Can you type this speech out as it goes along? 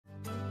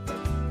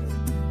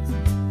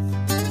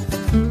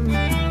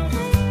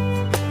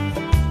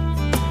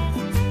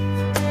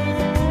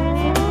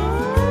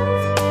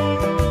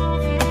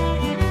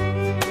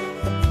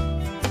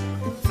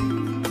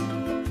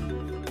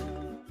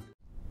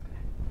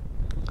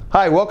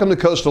Hi, welcome to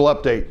Coastal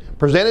Update,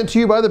 presented to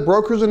you by the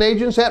brokers and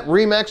agents at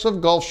RE/MAX of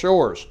Gulf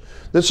Shores.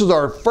 This is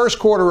our first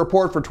quarter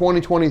report for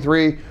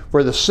 2023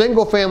 for the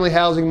single-family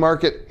housing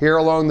market here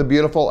along the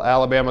beautiful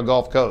Alabama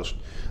Gulf Coast,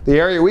 the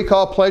area we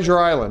call Pleasure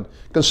Island,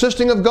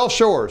 consisting of Gulf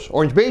Shores,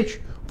 Orange Beach,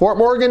 Fort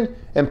Morgan,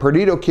 and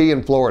Perdido Key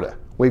in Florida.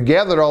 We've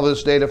gathered all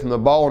this data from the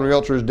Baldwin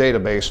Realtors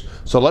database,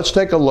 so let's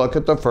take a look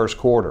at the first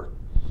quarter.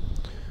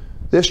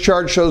 This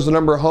chart shows the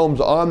number of homes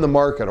on the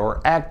market,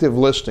 or active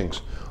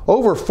listings.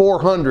 Over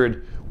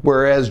 400,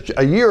 whereas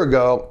a year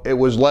ago it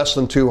was less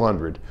than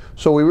 200.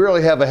 So we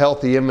really have a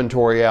healthy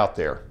inventory out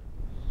there.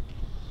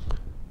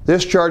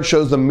 This chart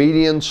shows the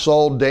median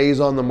sold days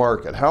on the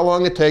market, how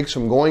long it takes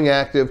from going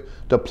active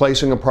to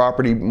placing a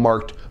property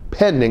marked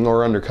pending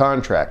or under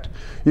contract.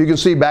 You can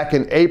see back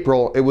in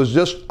April it was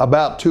just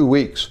about 2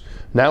 weeks.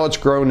 Now it's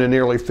grown to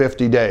nearly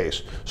 50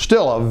 days.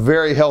 Still a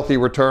very healthy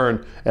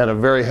return and a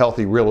very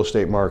healthy real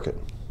estate market.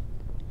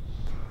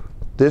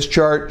 This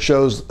chart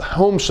shows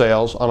home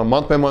sales on a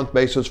month-by-month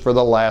basis for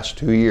the last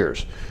 2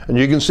 years. And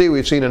you can see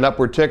we've seen an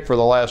upward tick for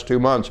the last 2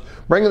 months,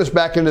 bringing us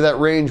back into that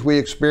range we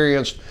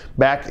experienced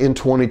back in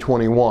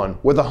 2021,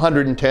 with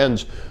 110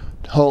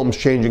 homes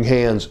changing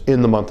hands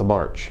in the month of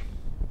March.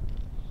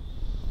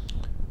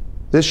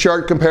 This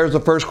chart compares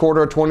the first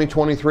quarter of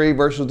 2023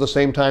 versus the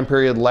same time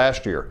period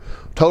last year.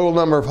 Total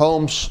number of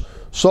homes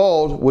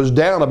sold was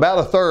down about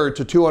a third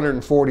to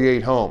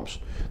 248 homes.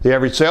 The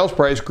average sales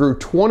price grew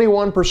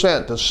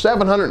 21% to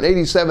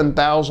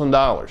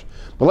 $787,000.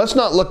 But let's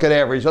not look at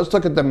average, let's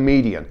look at the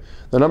median.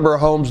 The number of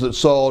homes that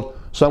sold,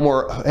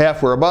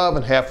 half were above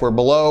and half were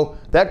below,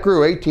 that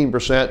grew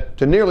 18%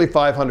 to nearly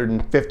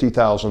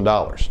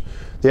 $550,000.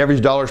 The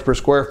average dollars per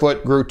square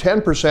foot grew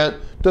 10%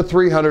 to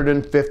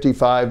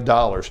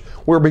 $355.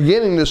 We're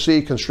beginning to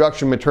see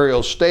construction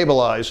materials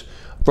stabilize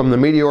from the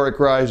meteoric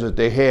rise that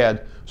they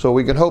had, so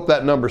we can hope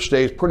that number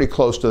stays pretty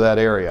close to that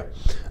area.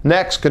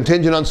 Next,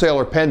 contingent on sale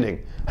or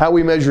pending, how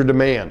we measure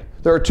demand.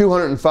 There are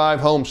 205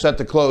 homes set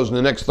to close in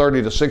the next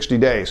 30 to 60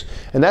 days,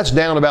 and that's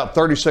down about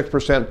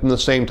 36% from the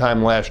same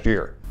time last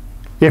year.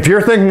 If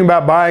you're thinking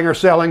about buying or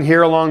selling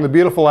here along the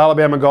beautiful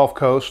Alabama Gulf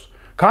Coast,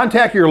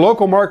 contact your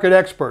local market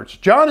experts,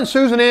 John and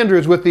Susan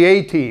Andrews with the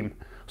A-Team,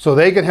 so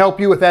they can help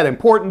you with that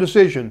important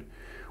decision.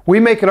 We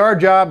make it our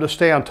job to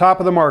stay on top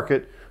of the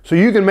market so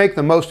you can make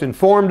the most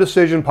informed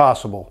decision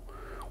possible.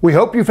 We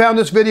hope you found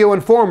this video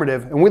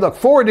informative, and we look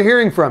forward to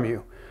hearing from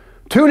you.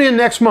 Tune in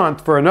next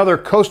month for another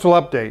Coastal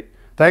Update.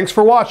 Thanks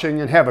for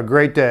watching and have a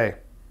great day.